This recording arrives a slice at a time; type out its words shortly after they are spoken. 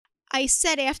I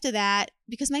said after that,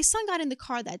 because my son got in the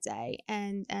car that day,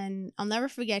 and I'll never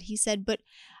forget, he said, but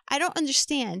I don't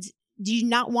understand. Do you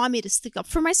not want me to stick up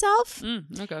for myself?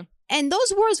 Okay. And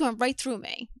those words went right through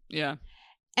me. Yeah.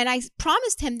 And I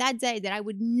promised him that day that I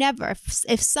would never,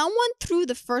 if someone threw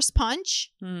the first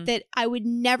punch, that I would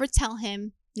never tell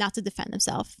him not to defend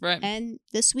himself. Right. And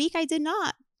this week I did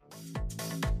not.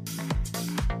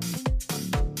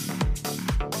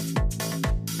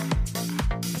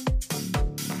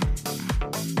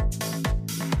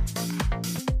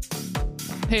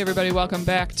 Hey everybody, welcome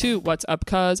back to What's Up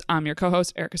Cuz. I'm your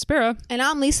co-host Erica Spera. And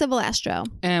I'm Lisa Velastro.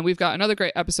 And we've got another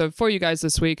great episode for you guys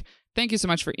this week. Thank you so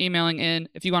much for emailing in.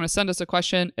 If you want to send us a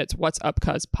question, it's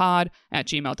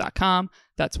whatsupcuzpod@gmail.com.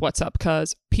 That's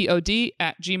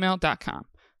whatsupcuzpod@gmail.com.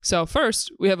 So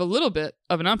first, we have a little bit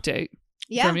of an update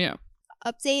from you.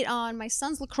 Update on my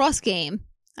son's lacrosse game.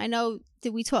 I know,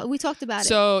 we talked about it.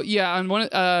 So yeah, on one,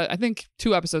 I think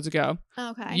 2 episodes ago,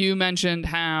 okay, you mentioned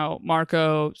how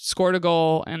Marco scored a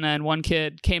goal and then one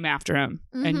kid came after him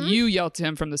and you yelled to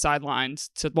him from the sidelines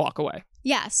to walk away.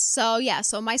 Yes. So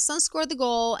my son scored the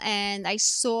goal and I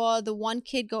saw the one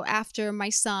kid go after my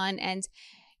son, and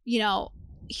he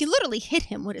literally hit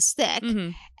him with a stick,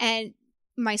 and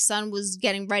my son was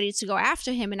getting ready to go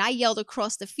after him, and I yelled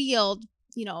across the field,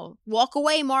 walk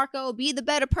away, Marco, be the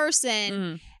better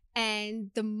person.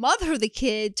 And the mother of the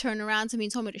kid turned around to me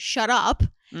and told me to shut up.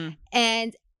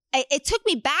 And it took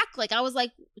me back. Like, I was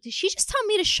like, did she just tell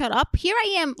me to shut up? Here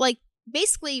I am, like,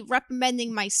 basically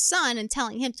reprimanding my son and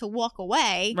telling him to walk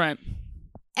away. Right.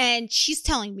 And she's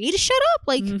telling me to shut up.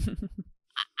 Like,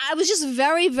 I was just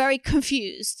very, very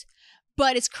confused.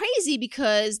 But it's crazy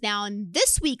because now in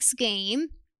this week's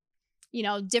game,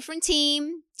 different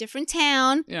team, different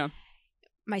town. Yeah.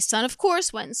 My son, of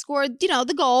course, went and scored,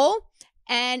 the goal.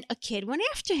 And a kid went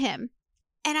after him.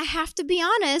 And I have to be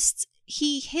honest,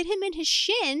 he hit him in his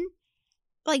shin,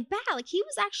 like bad. Like, he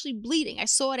was actually bleeding. I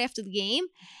saw it after the game.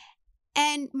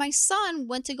 And my son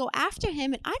went to go after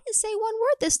him, and I didn't say one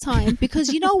word this time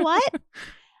because you know what?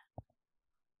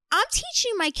 I'm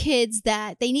teaching my kids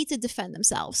that they need to defend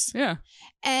themselves. Yeah.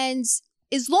 And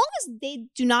as long as they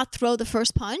do not throw the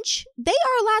first punch, they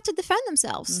are allowed to defend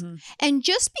themselves. And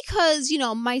just because,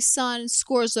 my son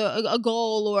scores a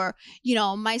goal, or,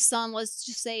 my son, let's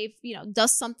just say,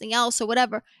 does something else or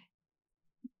whatever,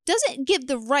 doesn't give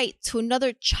the right to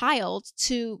another child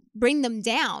to bring them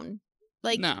down.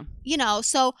 Like, no.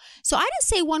 So I didn't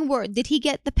say one word. Did he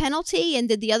get the penalty? And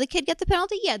did the other kid get the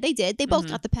penalty? Yeah, they did. They both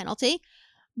got the penalty.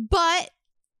 But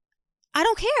I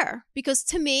don't care, because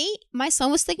to me, my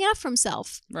son was sticking up for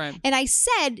himself. Right. And I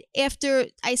said,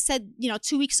 2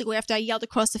 weeks ago, after I yelled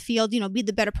across the field, be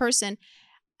the better person,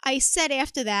 I said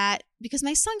after that, because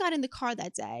my son got in the car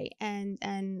that day,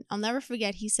 and I'll never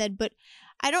forget, he said, but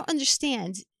I don't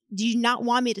understand. Do you not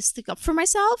want me to stick up for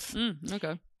myself?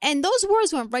 Okay. And those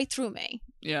words went right through me.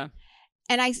 Yeah.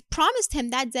 And I promised him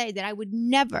that day that I would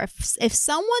never, if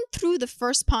someone threw the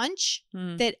first punch,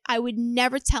 that I would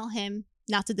never tell him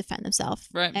not to defend himself.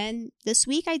 Right. And this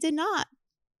week I did not.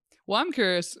 Well, I'm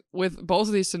curious, with both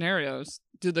of these scenarios,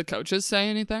 did the coaches say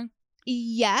anything?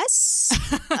 Yes.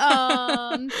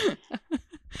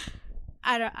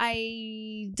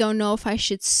 I don't know if I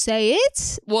should say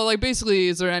it. Well, like, basically,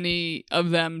 is there any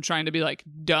of them trying to be like,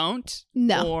 don't?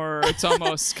 No. Or it's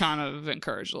almost kind of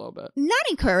encouraged a little bit? Not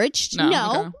encouraged.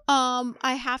 No. Okay.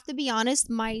 I have to be honest,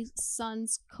 my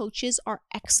son's coaches are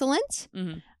excellent.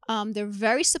 They're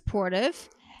very supportive,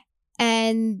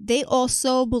 and they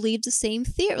also believe the same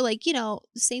theory. Like, the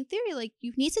same theory. Like,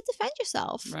 you need to defend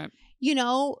yourself. Right.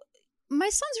 My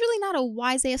son's really not a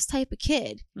wise ass type of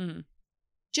kid.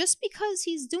 Just because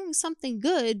he's doing something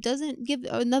good doesn't give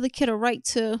another kid a right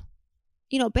to,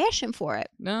 bash him for it.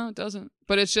 No, it doesn't.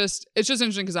 But it's just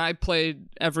interesting because I played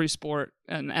every sport,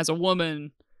 and as a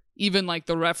woman, even like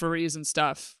the referees and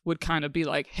stuff would kind of be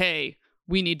like, hey,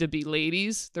 we need to be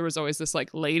ladies. There was always this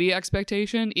like lady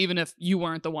expectation, even if you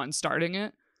weren't the one starting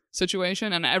it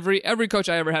situation. And every coach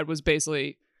I ever had was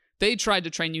basically, they tried to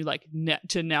train you like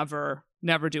to never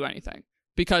do anything.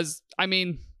 Because, I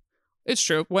mean, it's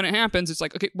true. When it happens, it's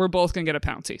like, okay, we're both going to get a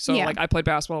penalty. So like, I played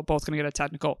basketball, both going to get a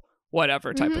technical,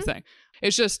 whatever type of thing.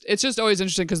 It's just always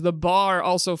interesting because the bar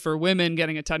also for women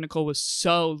getting a technical was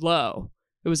so low.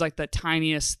 It was like the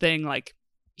tiniest thing, like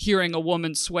hearing a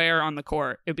woman swear on the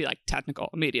court, it'd be like technical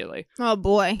immediately. Oh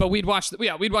boy. But we'd watch the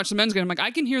men's game. I'm like, I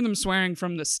can hear them swearing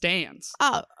from the stands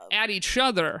at each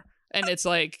other. And it's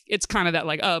like, it's kind of that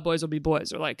like, oh, boys will be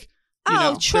boys, or like,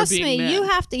 trust me, men. you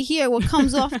have to hear what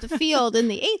comes off the field in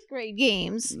the 8th grade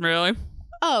games. Really?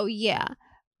 Oh yeah.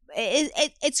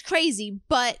 It's crazy,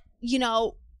 but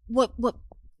what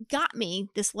got me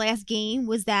this last game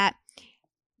was that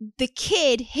the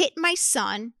kid hit my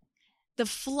son. The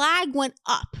flag went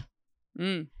up.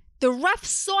 The ref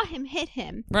saw him hit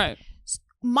him. Right.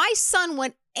 My son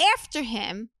went after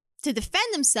him to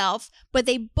defend himself, but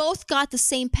they both got the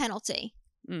same penalty.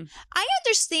 I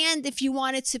understand if you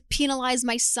wanted to penalize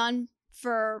my son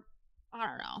for, I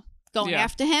don't know, going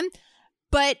after him,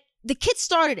 but the kid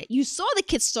started it. You saw the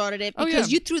kid started it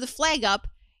because you threw the flag up.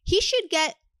 He should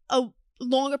get a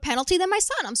longer penalty than my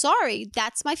son. I'm sorry.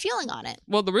 That's my feeling on it.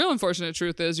 Well, the real unfortunate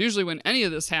truth is usually when any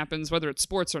of this happens, whether it's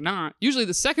sports or not, usually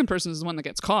the second person is the one that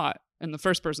gets caught and the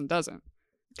first person doesn't.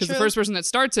 Because the first person that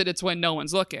starts it, it's when no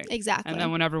one's looking. Exactly. And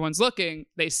then when everyone's looking,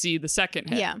 they see the second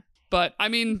hit. Yeah. But I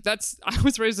mean, I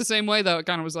was raised the same way though. It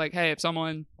kind of was like, hey, if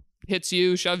someone hits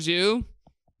you, shoves you,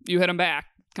 you hit them back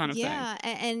kind of thing. Yeah.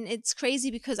 And it's crazy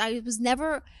because I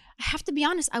have to be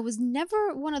honest, I was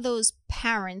never one of those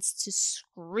parents to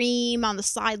scream on the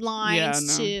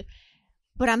sidelines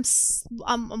but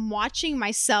I'm watching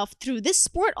myself through this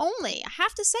sport only. I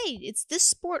have to say, it's this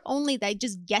sport only that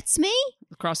just gets me.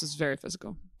 Lacrosse is very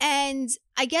physical. And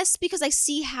I guess because I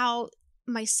see how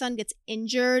my son gets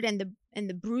injured and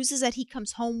the bruises that he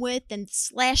comes home with and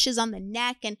slashes on the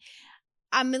neck, and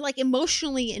I'm like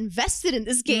emotionally invested in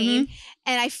this game.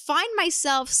 And I find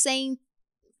myself saying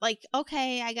like,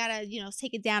 okay, I gotta,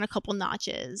 take it down a couple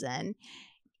notches and,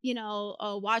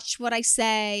 watch what I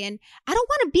say. And I don't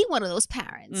want to be one of those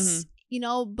parents,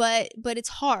 but it's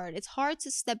hard. It's hard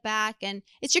to step back, and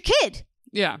it's your kid.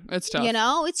 Yeah, it's tough.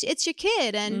 It's your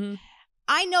kid. And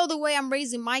I know the way I'm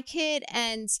raising my kid,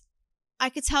 and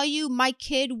I could tell you my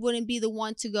kid wouldn't be the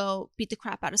one to go beat the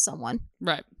crap out of someone.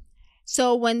 Right.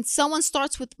 So when someone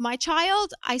starts with my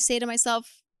child, I say to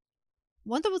myself,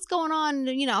 wonder what's going on,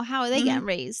 how are they getting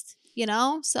raised,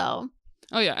 so.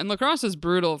 Oh, yeah. And lacrosse is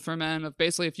brutal for men of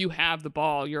basically if you have the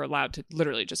ball, you're allowed to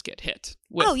literally just get hit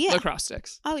with lacrosse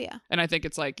sticks. Oh, yeah. And I think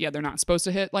it's like, they're not supposed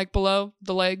to hit like below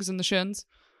the legs and the shins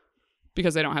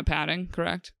because they don't have padding,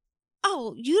 correct?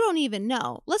 Oh, you don't even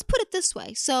know. Let's put it this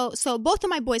way. So both of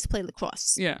my boys play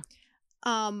lacrosse. Yeah.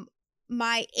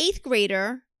 My 8th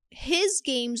grader, his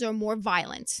games are more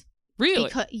violent. Really?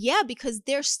 Because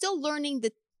they're still learning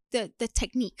the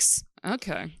techniques.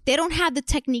 Okay. They don't have the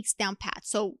techniques down pat.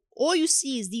 So all you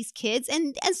see is these kids,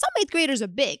 and some 8th graders are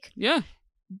big. Yeah.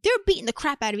 They're beating the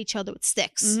crap out of each other with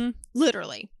sticks.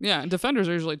 Literally. Yeah, and defenders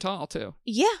are usually tall too.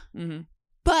 Yeah.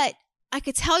 But I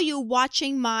could tell you,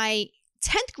 watching my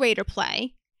 10th grader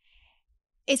play,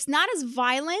 it's not as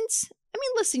violent. I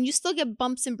mean, listen, you still get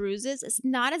bumps and bruises. It's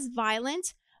not as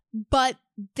violent, but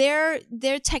their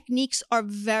techniques are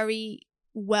very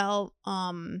well,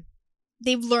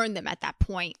 they've learned them at that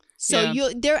point.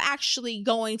 So they're actually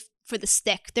going for the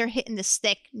stick. They're hitting the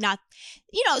stick, not,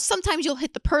 sometimes you'll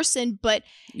hit the person, but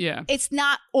it's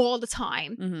not all the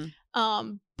time.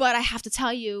 But I have to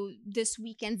tell you, this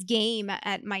weekend's game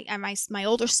at my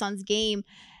older son's game,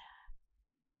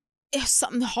 it was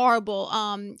something horrible.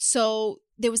 So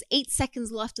there was 8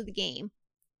 seconds left of the game,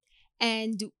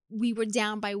 and we were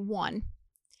down by 1,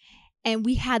 and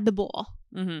we had the ball,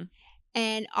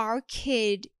 and our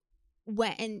kid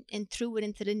went and threw it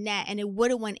into the net, and it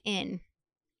would have went in.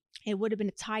 It would have been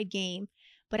a tied game,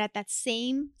 but at that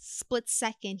same split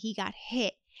second, he got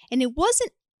hit, and it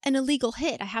wasn't an illegal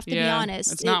hit. I have to be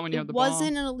honest. It's not when you have the ball. It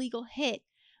wasn't an illegal hit,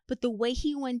 but the way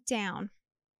he went down,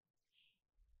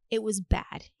 it was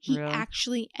bad. He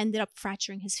actually ended up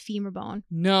fracturing his femur bone.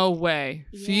 No way.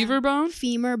 Yeah. Femur bone?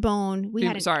 Femur bone.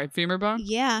 Femur bone?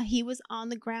 Yeah, he was on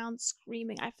the ground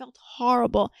screaming. I felt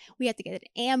horrible. We had to get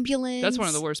an ambulance. That's one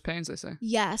of the worst pains, they say.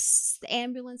 Yes. The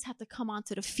ambulance had to come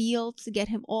onto the field to get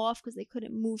him off because they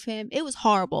couldn't move him. It was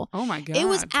horrible. Oh my God. It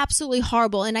was absolutely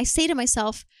horrible. And I say to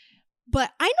myself,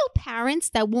 but I know parents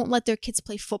that won't let their kids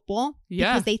play football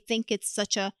because they think it's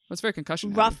such a very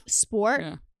concussion rough sport.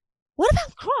 Yeah. What about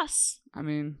lacrosse? I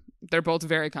mean, they're both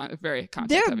very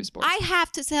contact-heavy sports. I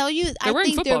have to tell you, they're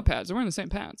wearing football pads. They're wearing the same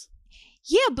pads.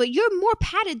 Yeah, but you're more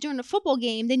padded during a football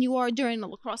game than you are during a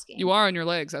lacrosse game. You are on your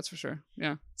legs, that's for sure.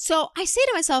 Yeah. So I say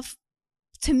to myself,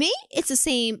 to me, it's the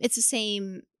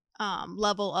same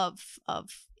level of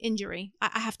injury.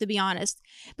 I have to be honest.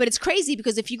 But it's crazy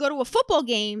because if you go to a football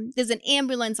game, there's an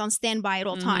ambulance on standby at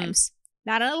all times.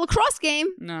 Not in a lacrosse game.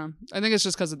 No, I think it's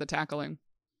just because of the tackling.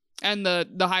 And the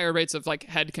higher rates of like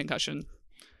head concussion,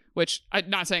 which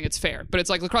I'm not saying it's fair, but it's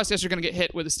like lacrosse, yes, you're going to get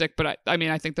hit with a stick. But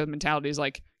I think the mentality is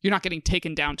like you're not getting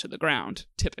taken down to the ground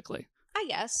typically. I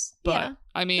guess. But yeah.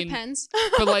 I mean, depends.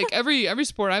 But like every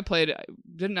sport I played,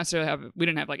 we didn't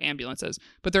have like ambulances,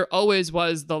 but there always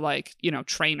was the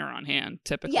trainer on hand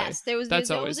typically. Yes, there was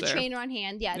always a trainer on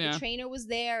hand. Yeah, the trainer was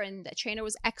there and the trainer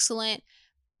was excellent.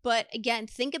 But again,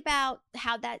 think about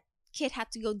how that kid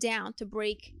had to go down to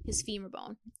break his femur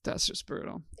bone. That's just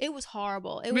brutal. It was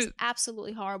horrible. It was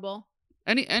absolutely horrible.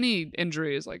 Any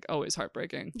injury is like always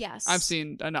heartbreaking. Yes. I've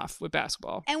seen enough with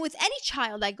basketball. And with any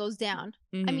child that goes down,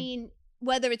 I mean,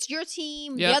 whether it's your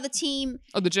team, the other team.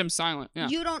 Oh, the gym's silent. Yeah.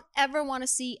 You don't ever want to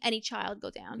see any child go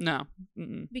down. No.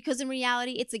 Because in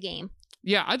reality, it's a game.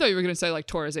 Yeah, I thought you were going to say like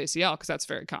tore his ACL because that's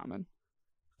very common.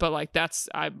 But like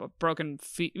a broken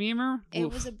femur?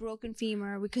 It was a broken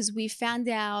femur because we found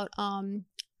out on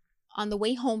the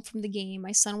way home from the game,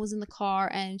 my son was in the car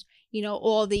and, you know,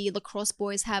 all the lacrosse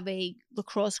boys have a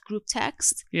lacrosse group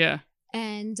text. Yeah.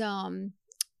 And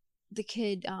the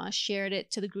kid shared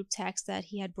it to the group text that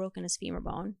he had broken his femur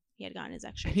bone. He had gotten his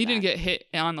x-ray. He didn't get hit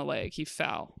on the leg. He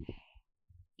fell.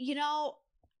 You know,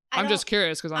 I'm just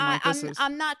curious because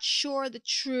I'm not sure the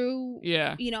true.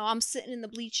 Yeah. You know, I'm sitting in the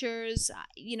bleachers.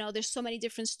 You know, there's so many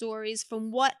different stories.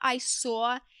 From what I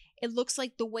saw, it looks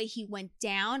like the way he went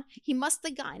down, he must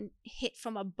have gotten hit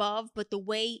from above, but the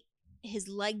way his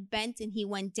leg bent and he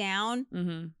went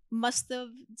down must have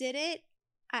did it.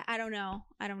 I don't know.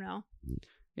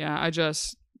 Yeah,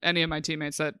 any of my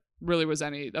teammates that really was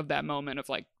any of that moment of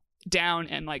like down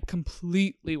and like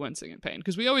completely wincing in pain.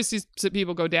 Because we always see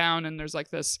people go down and there's like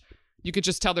this, you could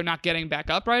just tell they're not getting back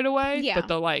up right away. Yeah. But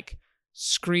the like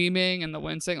screaming and the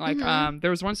wincing. Like there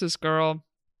was once this girl,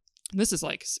 this is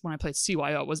like when I played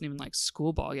CYO, it wasn't even like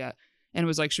school ball yet. And it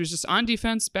was like she was just on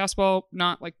defense, basketball,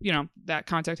 not like, you know, that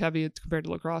contact heavy compared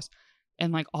to lacrosse.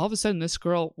 And like all of a sudden this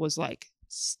girl was like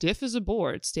stiff as a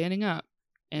board, standing up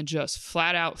and just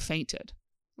flat out fainted.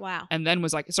 Wow. And then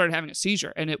was like, started having a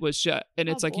seizure. And it was just, and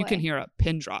it's like, you can hear a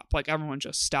pin drop. Like everyone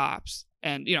just stops.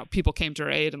 And, you know, people came to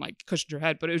her aid and like cushioned her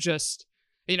head. But it was just,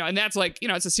 you know, and that's like, you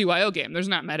know, it's a CYO game. There's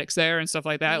not medics there and stuff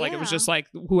like that. Yeah. Like it was just like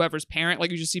whoever's parent, like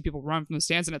you just see people run from the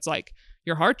stands and it's like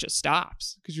your heart just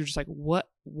stops because you're just like, what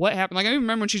happened? Like I even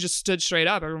remember when she just stood straight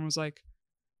up, everyone was like,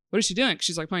 what is she doing?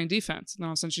 She's like playing defense. And then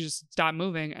all of a sudden she just stopped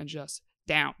moving and just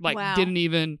down, like didn't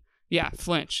even,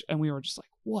 flinch. And we were just like,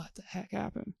 what the heck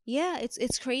happened? Yeah,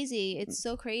 it's crazy. It's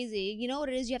so crazy. You know what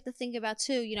it is you have to think about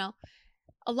too, you know,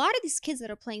 a lot of these kids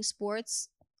that are playing sports,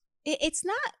 it's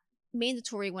not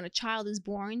mandatory when a child is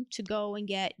born to go and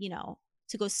get, you know,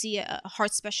 to go see a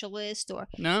heart specialist or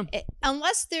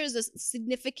unless there's a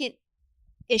significant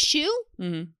issue,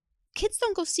 kids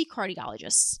don't go see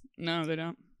cardiologists. No, they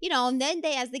don't. You know, and then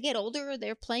as they get older,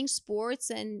 they're playing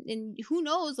sports and who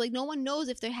knows, like no one knows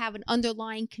if they have an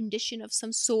underlying condition of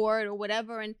some sort or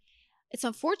whatever. And it's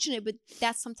unfortunate, but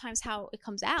that's sometimes how it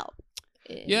comes out.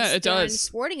 Yeah, it does.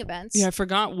 Sporting events. Yeah, I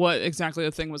forgot what exactly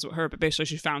the thing was with her, but basically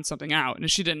she found something out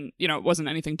and she didn't, you know, it wasn't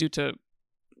anything due to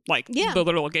like the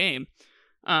literal game.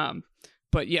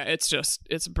 But yeah,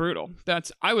 it's brutal.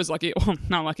 I was lucky. Well,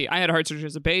 not lucky. I had heart surgery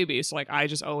as a baby. So like, I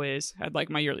just always had like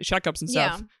my yearly checkups and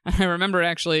stuff. And I remember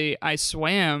actually I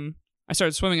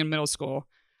started swimming in middle school.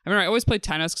 I remember I always played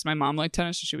tennis because my mom liked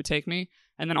tennis. So she would take me.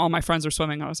 And then all my friends were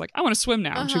swimming. I was like, I want to swim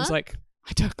now. And she was like,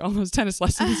 I took all those tennis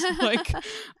lessons. Like,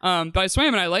 but I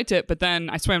swam and I liked it. But then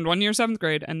I swam 1 year, 7th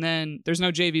grade. And then there's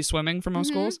no JV swimming for most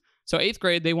schools. So 8th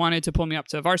grade, they wanted to pull me up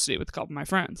to varsity with a couple of my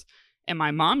friends. And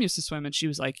my mom used to swim and she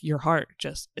was like, your heart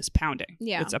just is pounding.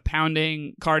 Yeah. It's a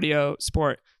pounding cardio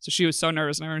sport. So she was so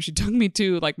nervous. And I remember she took me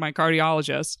to like my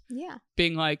cardiologist. Yeah.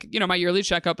 Being like, you know, my yearly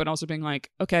checkup and also being like,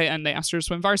 okay. And they asked her to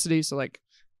swim varsity. So like,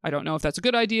 I don't know if that's a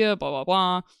good idea, blah, blah,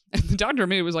 blah. And the doctor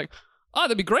immediately was like, oh,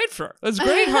 that'd be great for her. That's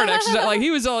great heart exercise. Like he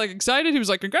was all like excited. He was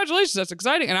like, congratulations, that's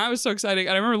exciting. And I was so excited.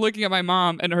 And I remember looking at my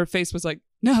mom and her face was like,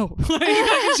 no. Like,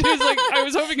 she was like, I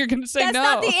was hoping you're going to say that's no.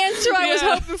 That's not the answer I was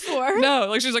hoping for. No.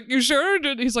 Like she's like, you sure?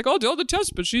 And he's like, I'll do all the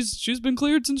tests, but she's been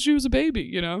cleared since she was a baby,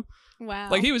 you know?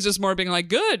 Wow. Like he was just more being like,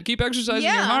 good, keep exercising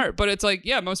your heart. But it's like,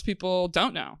 most people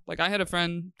don't know. Like I had a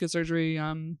friend get surgery,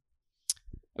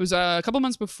 it was a couple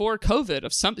months before COVID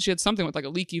of something. She had something with like a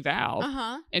leaky valve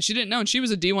and she didn't know. And she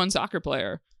was a D1 soccer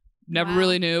player. Never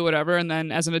really knew, whatever. And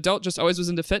then as an adult, just always was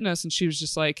into fitness. And she was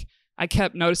just like, I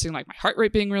kept noticing like my heart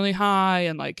rate being really high.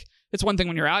 And like, it's one thing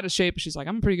when you're out of shape. But she's like,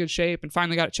 I'm in pretty good shape. And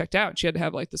finally got it checked out. And she had to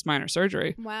have like this minor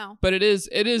surgery. Wow. But it is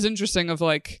interesting of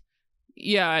like,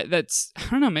 I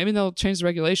don't know, maybe they'll change the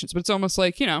regulations. But it's almost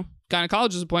like, you know,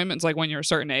 gynecologist appointments, like when you're a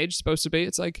certain age, supposed to be.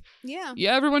 It's like,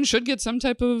 everyone should get some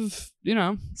type of, you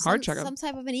know, heart checkup. Some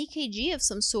type of an EKG of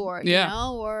some sort, you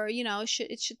know, or, you know, it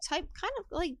should kind of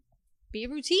like be a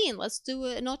routine. Let's do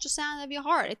an ultrasound of your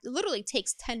heart. It literally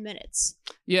takes 10 minutes.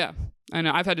 Yeah. I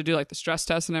know. I've had to do like the stress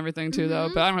tests and everything too, though,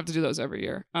 but I don't have to do those every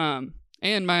year.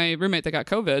 And my roommate that got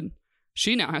COVID,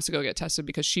 she now has to go get tested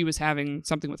because she was having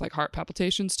something with like heart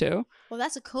palpitations too. Well,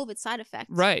 that's a COVID side effect.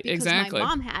 Right. Because exactly. My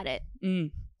mom had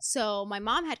it. So my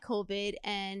mom had COVID,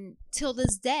 and till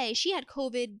this day, she had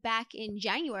COVID back in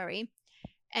January.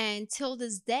 And till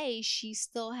this day, she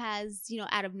still has,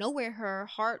 out of nowhere, her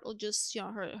heart will just,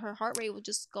 her heart rate will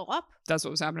just go up. That's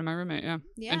what was happening to my roommate, yeah.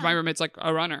 Yeah. And my roommate's like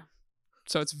a runner.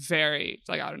 So it's very,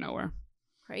 like, out of nowhere.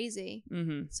 Crazy.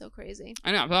 Mm-hmm. So crazy.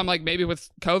 I know. But I'm like, maybe with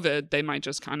COVID, they might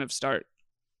just kind of start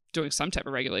doing some type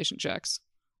of regulation checks.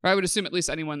 Or I would assume at least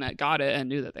anyone that got it and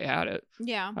knew that they had it.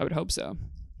 Yeah. I would hope so.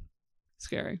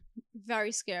 Scary.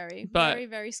 Very scary. But, very,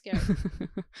 very scary.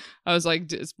 I was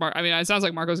like, it sounds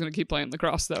like Marco's going to keep playing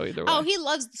lacrosse, though, either way. Oh, he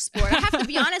loves the sport. I have to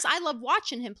be honest. I love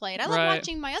watching him play it. I love Right.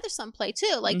 watching my other son play,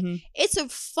 too. Like, It's a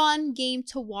fun game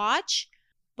to watch,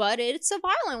 but it's a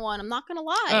violent one. I'm not going to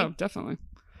lie. Oh, definitely.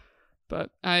 But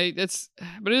it is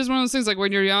one of those things, like,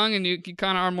 when you're young and you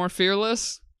kind of are more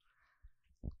fearless.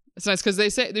 It's nice because they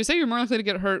say you're more likely to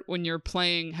get hurt when you're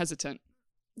playing hesitant.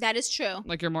 That is true.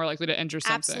 Like, you're more likely to injure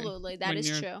something. Absolutely, that is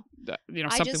true. Something with your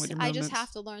movements. I just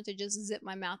have to learn to just zip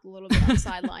my mouth a little bit on the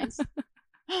sidelines.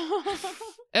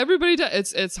 Everybody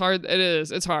does. It's hard. It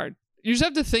is. It's hard. You just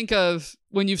have to think of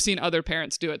when you've seen other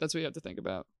parents do it. That's what you have to think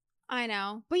about. I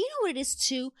know. But you know what it is,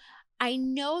 too? I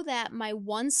know that my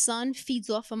one son feeds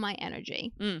off of my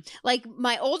energy. Like,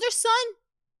 my older son,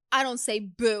 I don't say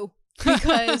boo.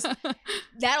 Because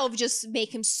that'll just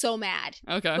make him so mad.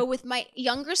 Okay. But with my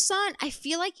younger son, I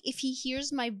feel like if he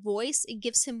hears my voice, it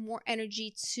gives him more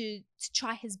energy to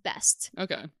try his best.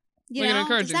 Okay. You know?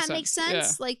 Does that make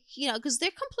sense? Yeah. Like, because they're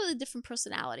completely different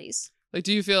personalities. Like,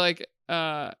 do you feel like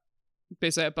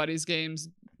basically at Buddy's games,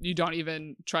 you don't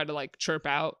even try to, like, chirp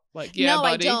out? Like, yeah, no,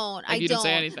 Buddy? I don't. Like, you don't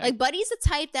say anything. Like, Buddy's the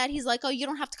type that he's like, oh, you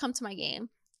don't have to come to my game.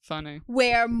 Funny.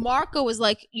 Where Marco was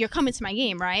like, you're coming to my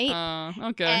game, right?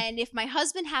 Okay. And if my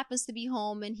husband happens to be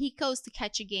home and he goes to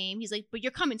catch a game, he's like, but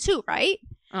you're coming too, right?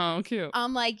 Oh, cute.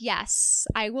 I'm like, yes,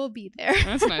 I will be there.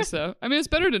 That's nice, though. I mean, it's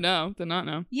better to know than not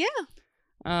know.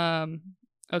 Yeah.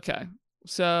 Okay.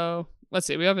 So let's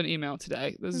see. We have an email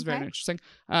today. This is very interesting.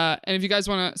 And if you guys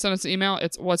want to send us an email,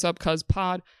 it's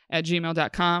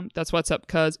whatsupcuzpod@gmail.com. That's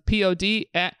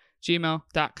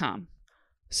whatsupcuzpod@gmail.com.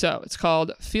 So it's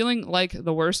called Feeling Like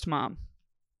the Worst Mom.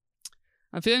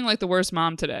 I'm feeling like the worst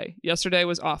mom today. Yesterday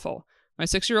was awful. My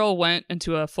 6-year-old went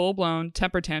into a full-blown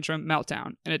temper tantrum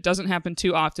meltdown, and it doesn't happen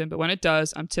too often, but when it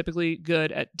does, I'm typically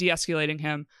good at de-escalating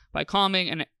him by calming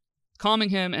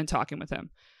him and talking with him.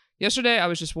 Yesterday, I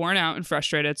was just worn out and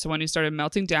frustrated, so when he started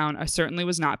melting down, I certainly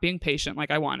was not being patient like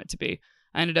I wanted to be.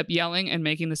 I ended up yelling and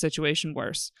making the situation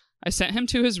worse. I sent him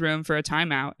to his room for a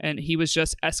timeout, and he was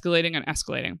just escalating and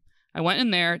escalating. I went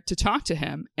in there to talk to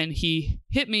him, and he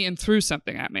hit me and threw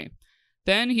something at me.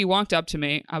 Then he walked up to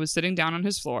me. I was sitting down on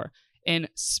his floor and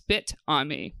spit on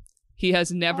me. He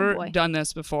has never done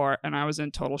this before, and I was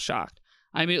in total shock.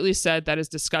 I immediately said, that is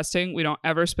disgusting. We don't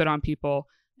ever spit on people.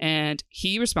 And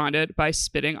he responded by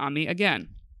spitting on me again.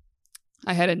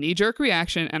 I had a knee-jerk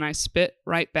reaction, and I spit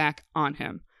right back on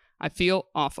him. I feel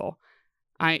awful.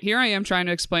 Here I am trying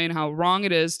to explain how wrong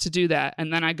it is to do that,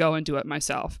 and then I go and do it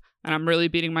myself. And I'm really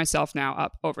beating myself now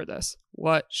up over this.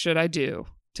 What should I do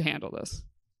to handle this?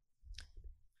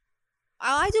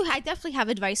 I definitely have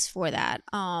advice for that.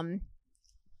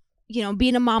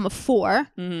 Being a mom of 4,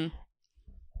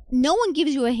 no one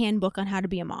gives you a handbook on how to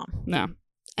be a mom. No.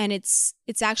 And it's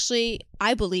actually,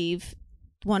 I believe,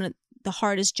 one of the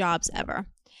hardest jobs ever.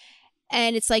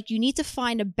 And it's like you need to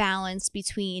find a balance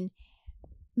between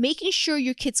making sure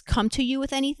your kids come to you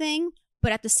with anything,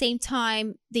 but at the same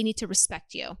time, they need to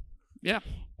respect you. Yeah.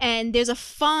 And there's a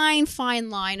fine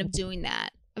line of doing that,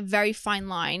 a very fine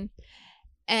line.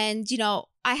 And,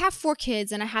 I have 4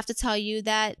 kids, and I have to tell you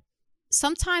that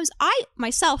sometimes I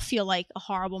myself feel like a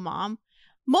horrible mom,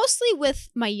 mostly with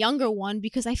my younger one,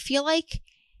 because I feel like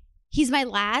he's my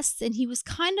last, and he was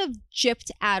kind of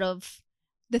gypped out of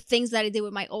the things that I did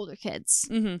with my older kids.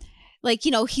 Mm-hmm. Like,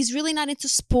 he's really not into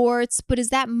sports, but is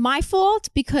that my fault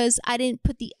because I didn't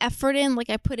put the effort in like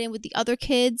I put in with the other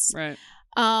kids? Right.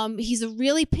 He's a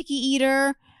really picky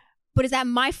eater, but is that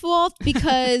my fault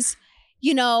because,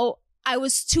 I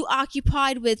was too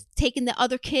occupied with taking the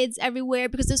other kids everywhere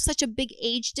because there's such a big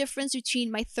age difference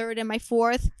between my 3rd and my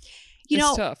 4th.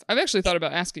 It's tough. I've actually thought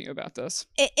about asking you about this.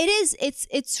 It is.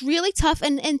 It's really tough.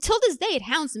 And until this day, it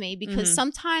hounds me because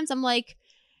sometimes I'm like,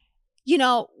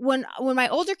 when my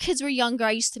older kids were younger,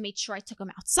 I used to make sure I took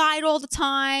them outside all the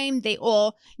time. They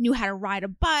all knew how to ride a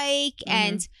bike.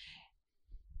 And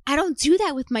I don't do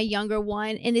that with my younger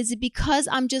one. And is it because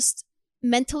I'm just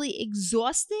mentally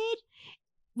exhausted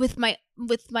with my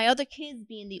other kids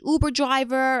being the Uber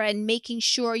driver and making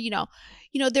sure,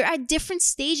 they're at different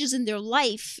stages in their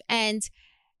life. And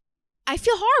I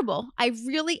feel horrible. I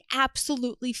really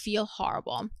absolutely feel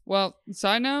horrible. Well,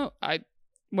 side note,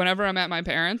 whenever I'm at my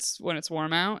parents', when it's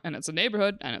warm out and it's a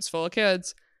neighborhood and it's full of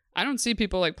kids, I don't see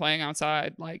people like playing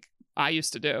outside like I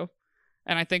used to do.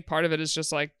 And I think part of it is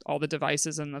just like all the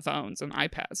devices and the phones and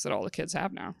iPads that all the kids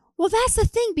have now. Well, that's the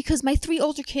thing, because my 3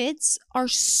 older kids are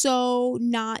so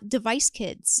not device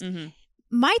kids. Mm-hmm.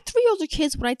 My 3 older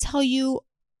kids, what I tell you,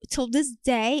 till this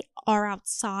day, are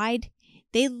outside.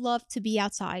 They love to be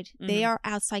outside. Mm-hmm. They are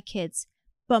outside kids.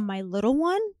 But my little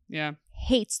one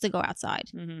hates to go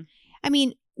outside. Mm-hmm. I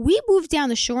mean, we moved down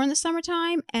the shore in the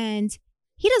summertime, and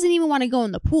he doesn't even want to go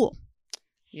in the pool.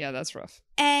 Yeah, that's rough.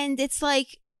 And it's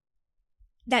like,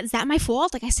 is that my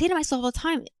fault? Like, I say to myself all the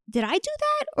time, did I do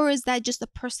that? Or is that just a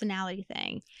personality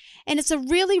thing? And it's a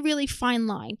really, really fine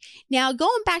line. Now,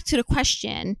 going back to the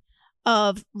question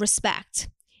of respect,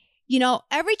 you know,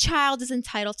 every child is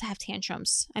entitled to have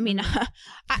tantrums. I mean,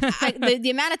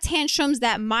 the amount of tantrums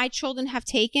that my children have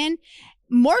taken,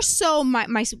 more so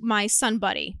my son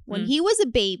Buddy, when he was a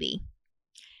baby,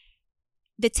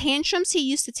 the tantrums he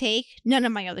used to take, none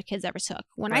of my other kids ever took.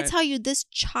 When I tell you, this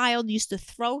child used to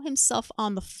throw himself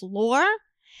on the floor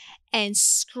and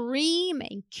scream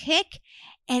and kick.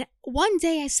 And one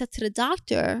day I said to the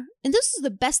doctor, and this is the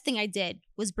best thing I did,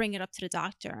 was bring it up to the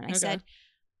doctor. And I said,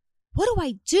 what do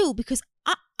I do? Because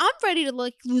I'm ready to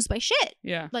like lose my shit.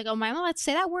 Yeah. Like, oh, am I allowed to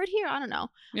say that word here? I don't know.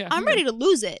 Yeah, I'm ready to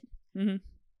lose it. Mm-hmm.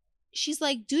 She's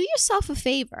like, do yourself a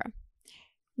favor.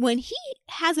 When he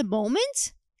has a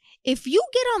moment, if you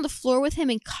get on the floor with him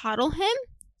and coddle him,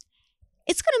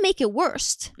 it's going to make it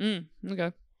worse.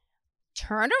 Okay.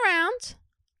 Turn around.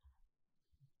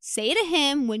 Say to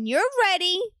him, when you're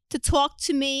ready to talk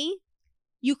to me,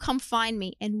 you come find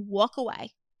me, and walk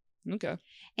away. Okay.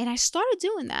 And I started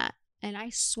doing that. And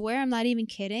I swear I'm not even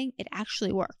kidding. It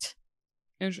actually worked.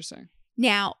 Interesting.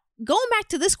 Now, going back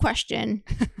to this question,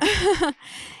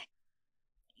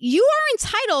 you are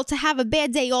entitled to have a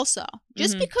bad day also.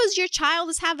 Just because your child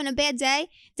is having a bad day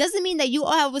doesn't mean that you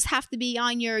always have to be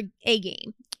on your A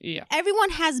game. Yeah.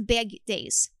 Everyone has bad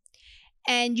days.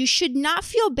 And you should not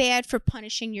feel bad for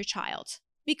punishing your child,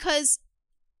 because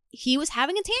he was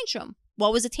having a tantrum.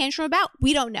 What was the tantrum about?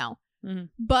 We don't know. Mm-hmm.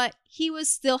 But he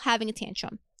was still having a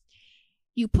tantrum.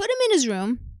 You put him in his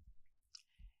room.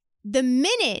 The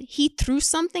minute he threw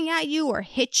something at you or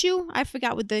hit you, I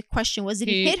forgot what the question was. Did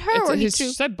he hit her or he threw?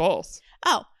 He said both.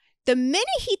 Oh, the minute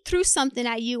he threw something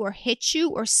at you or hit you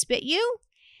or spit you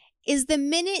is the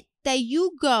minute that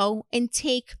you go and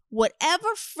take whatever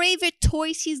favorite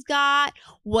toys he's got,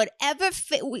 whatever.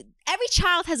 Every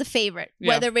child has a favorite,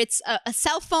 whether it's a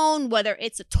cell phone, whether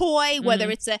it's a toy, whether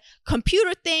it's a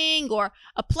computer thing or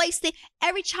a PlayStation.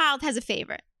 Every child has a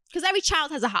favorite, because every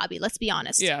child has a hobby. Let's be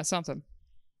honest. Yeah, something.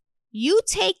 You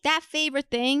take that favorite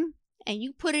thing and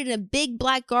you put it in a big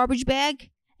black garbage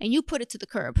bag and you put it to the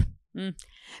curb.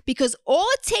 Because all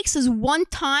it takes is one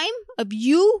time of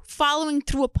you following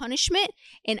through a punishment,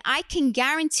 and I can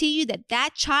guarantee you that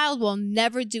that child will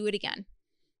never do it again.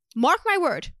 Mark my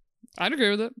word. I'd agree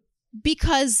with it.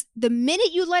 Because the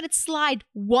minute you let it slide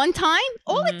one time,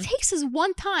 all it takes is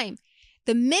one time.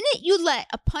 The minute you let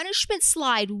a punishment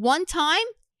slide one time,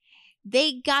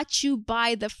 they got you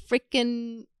by the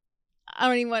freaking... I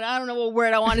don't know what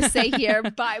word I want to say here.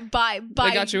 They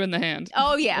got you in the hand.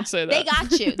 Oh, yeah. Let's say that. They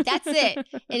got you. That's it.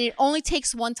 And it only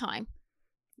takes one time.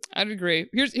 I'd agree.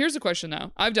 Here's a question,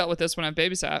 though. I've dealt with this when I've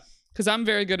babysat, because I'm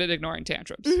very good at ignoring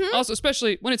tantrums. Also,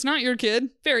 especially when it's not your kid,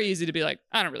 very easy to be like,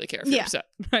 I don't really care if you're upset.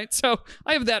 Right? So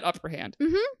I have that upper hand.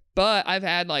 But I've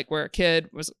had like where a kid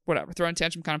was, whatever, throwing a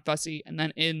tantrum, kind of fussy. And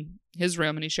then in his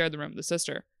room, and he shared the room with his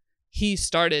sister, he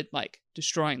started like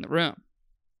destroying the room.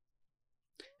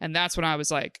 And that's when I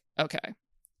was like, okay,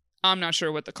 I'm not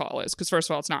sure what the call is. Because first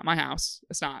of all, it's not my house.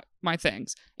 It's not my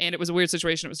things. And it was a weird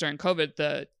situation. It was during COVID.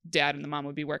 The dad and the mom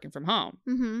would be working from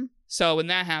home. So when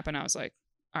that happened, I was like,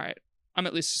 all right, I'm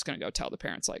at least just going to go tell the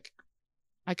parents. Like,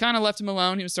 I kind of left him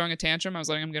alone. He was throwing a tantrum. I was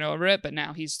letting him get over it. But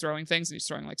now he's throwing things. And he's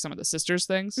throwing like some of the sister's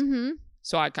things.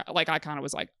 So I kind of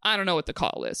was like, I don't know what the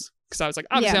call is. Because I was like,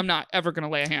 obviously, I'm not ever going to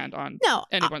lay a hand on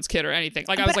anyone's kid or anything.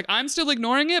 Like, I was like, I'm still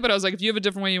ignoring it. But I was like, if you have a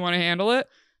different way you want to handle it.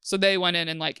 So they went in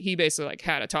and like, he basically like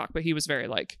had a talk, but he was very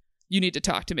like, you need to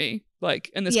talk to me.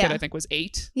 Like, and this kid I think was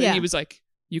 8. And he was like,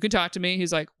 you can talk to me.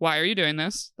 He's like, why are you doing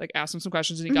this? Like, asked him some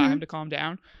questions and he got him to calm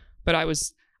down. But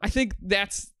I think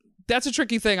that's a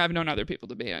tricky thing I've known other people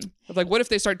to be in. Of like, what if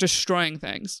they start destroying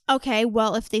things? Okay,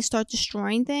 well, if they start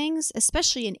destroying things,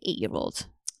 especially an 8-year-old.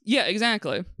 Yeah,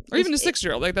 exactly. Or even a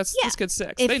 6-year-old. Like, this kid's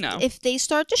 6. They know. If they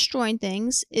start destroying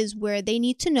things is where they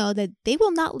need to know that they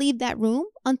will not leave that room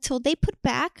until they put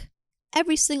back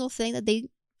every single thing that they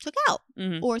took out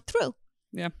or threw.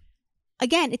 Yeah.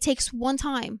 Again, it takes one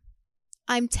time.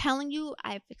 I'm telling you,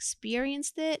 I've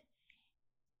experienced it.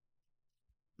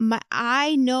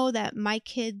 I know that my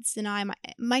kids and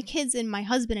my kids and my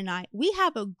husband and I, we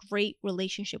have a great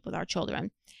relationship with our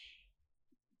children.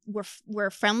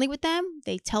 We're friendly with them.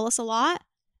 They tell us a lot,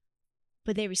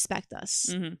 but they respect us.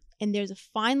 Mm-hmm. And there's a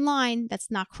fine line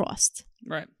that's not crossed.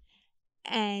 Right.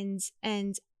 And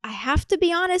I have to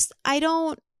be honest, I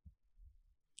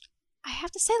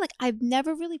have to say, like, I've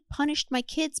never really punished my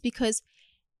kids because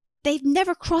they've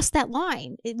never crossed that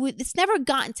line. It's never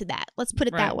gotten to that. Let's put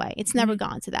it that way. It's never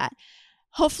gotten to that.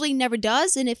 Hopefully never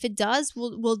does. And if it does,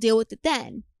 we'll deal with it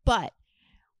then. But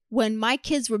when my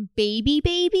kids were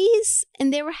babies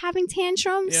and they were having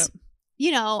tantrums,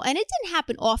 you know, and it didn't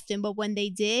happen often, but when they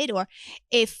did, or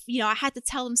if, you know, I had to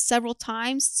tell them several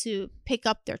times to pick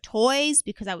up their toys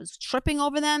because I was tripping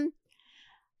over them.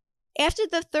 After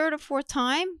the third or fourth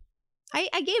time,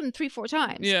 I gave them 3-4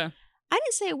 times. Yeah. I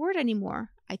didn't say a word anymore.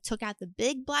 I took out the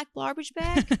big black garbage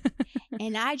bag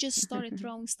and I just started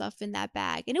throwing stuff in that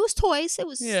bag. And it was toys. It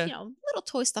was, you know, little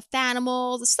toy stuffed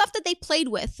animals, the stuff that they played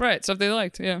with. Right. Stuff they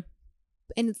liked. Yeah.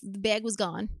 And the bag was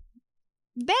gone.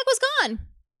 The bag was gone.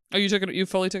 Oh, you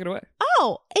fully took it away?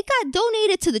 Oh, it got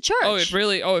donated to the church. Oh,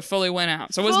 it fully went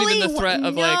out. So it wasn't even the threat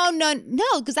of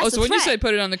No, because that's so when you say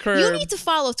put it on the curb. You need to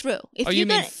follow through. If you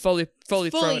mean fully throw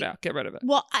it out, get rid of it.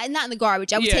 Well, not in the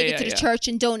garbage. I would take it to the church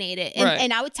and donate it.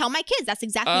 And I would tell my kids that's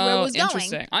exactly where it was going.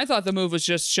 Interesting. I thought the move was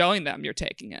just showing them you're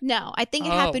taking it. No, I think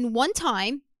it happened one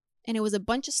time and it was a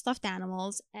bunch of stuffed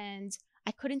animals and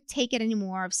I couldn't take it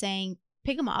anymore of saying,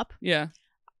 pick them up. Yeah.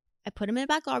 I put them in a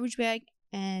black garbage bag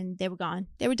and they were gone.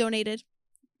 They were donated.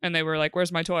 And they were like,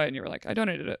 where's my toy? And you were like, I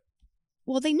donated it.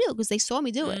 Well, they knew because they saw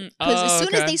me do it. Because as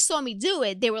soon as they saw me do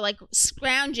it, they were like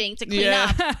scrounging to clean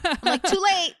up. I'm like, too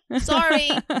late. Sorry.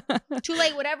 Too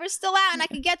late. Whatever's still out and I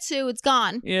could get to, it's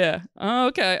gone. Yeah. Oh,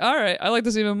 okay. All right. I like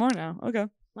this even more now. Okay.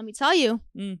 Let me tell you,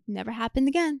 never happened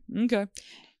again. Okay.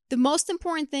 The most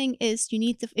important thing is you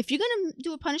need to, if you're going to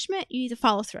do a punishment, you need to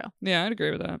follow through. Yeah, I'd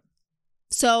agree with that.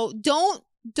 So don't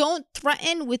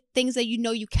threaten with things that you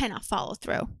know you cannot follow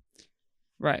through.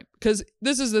 Right. Because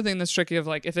this is the thing that's tricky of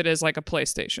like, if it is like a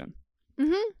PlayStation,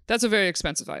 that's a very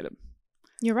expensive item.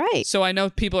 You're right. So I know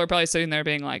people are probably sitting there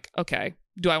being like, okay,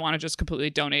 do I want to just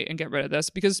completely donate and get rid of this?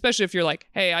 Because especially if you're like,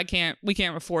 hey, we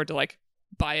can't afford to like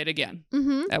buy it again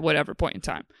at whatever point in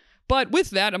time. But with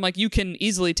that, I'm like, you can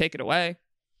easily take it away.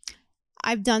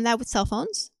 I've done that with cell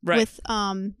phones. Right. With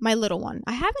my little one.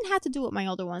 I haven't had to do it with my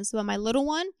older ones, but my little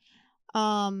one,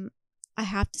 I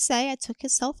have to say I took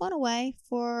his cell phone away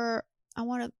for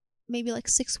maybe like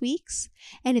 6 weeks.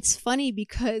 And it's funny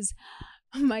because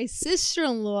my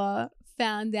sister-in-law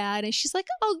found out and she's like,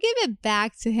 oh, give it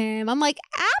back to him. I'm like,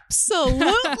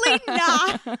 absolutely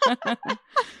not.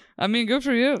 I mean, good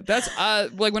for you. That's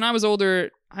like when I was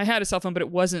older, I had a cell phone, but it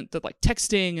wasn't the like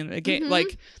texting and the game. Like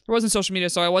there wasn't social media,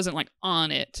 so I wasn't like on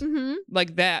it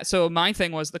like that. So my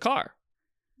thing was the car.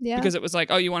 Yeah. Because it was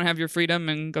like, oh, you want to have your freedom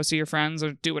and go see your friends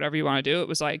or do whatever you want to do. It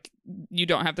was like, you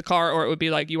don't have the car, or it would be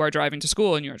like you are driving to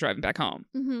school and you are driving back home,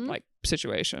 like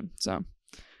situation. So,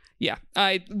 yeah,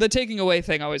 the taking away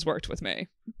thing always worked with me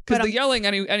because the yelling,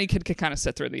 any kid could kind of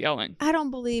sit through the yelling. I don't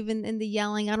believe in the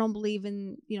yelling. I don't believe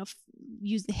in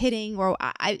use the hitting, or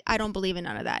I don't believe in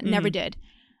none of that. Never did.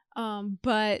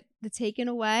 But the taking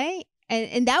away,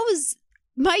 and that was.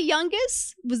 My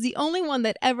youngest was the only one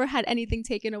that ever had anything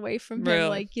taken away from him,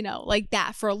 like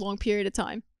that for a long period of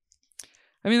time.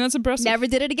 I mean, that's impressive. Never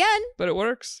did it again. But it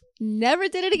works. Never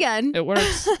did it again. It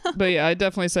works. But yeah, I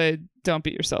definitely say don't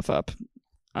beat yourself up.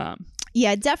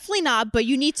 Yeah, definitely not. But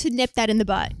you need to nip that in the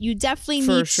butt. You definitely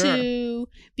need to,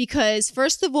 because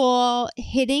first of all,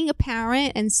 hitting a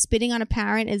parent and spitting on a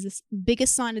parent is the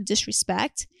biggest sign of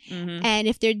disrespect. And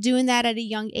if they're doing that at a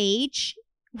young age,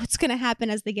 what's going to happen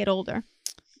as they get older?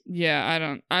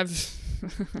 Yeah, I've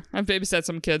babysat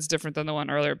some kids different than the one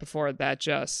earlier before that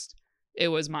it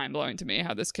was mind blowing to me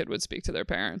how this kid would speak to their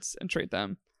parents and treat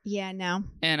them. Yeah, no.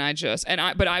 And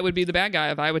but I would be the bad guy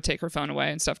if I would take her phone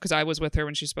away and stuff because I was with her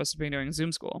when she's supposed to be doing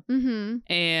Zoom school.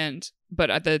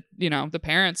 But at the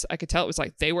parents, I could tell it was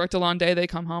like they worked a long day. They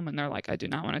come home and they're like, I do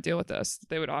not want to deal with this.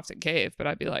 They would often cave, but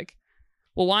I'd be like,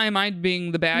 well, why am I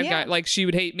being the bad guy? Like, she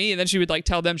would hate me, and then she would, like,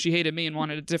 tell them she hated me and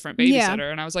wanted a different babysitter.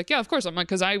 And I was like, yeah, of course. I'm like,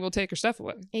 because I will take her stuff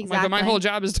away. Exactly. Like, but my whole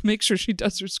job is to make sure she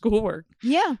does her schoolwork.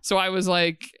 Yeah. So I was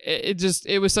like,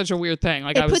 it was such a weird thing.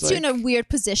 Like, it puts you in a weird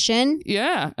position.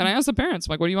 Yeah. And I asked the parents,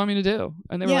 I'm like, what do you want me to do?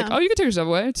 And they were like, oh, you can take your stuff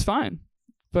away. It's fine.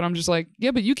 But I'm just like,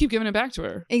 yeah, but you keep giving it back to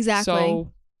her. Exactly.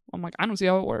 So I'm like, I don't see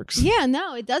how it works. Yeah,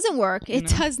 no, it doesn't work. It You know?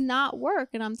 does not work.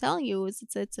 And I'm telling you,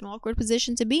 it's an awkward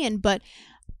position to be in. But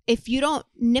if you don't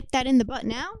nip that in the butt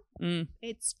now,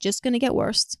 it's just going to get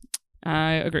worse.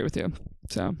 I agree with you.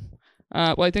 So,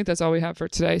 well, I think that's all we have for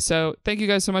today. So thank you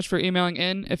guys so much for emailing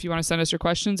in. If you want to send us your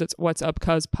questions, it's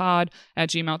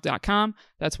whatsupcuzpod@gmail.com.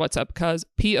 That's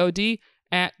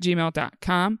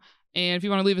whatsupcuzpod@gmail.com. And if you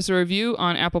want to leave us a review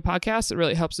on Apple Podcasts, it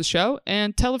really helps the show.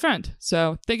 And tell a friend.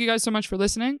 So thank you guys so much for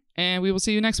listening. And we will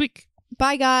see you next week.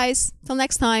 Bye, guys. Till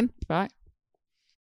next time. Bye.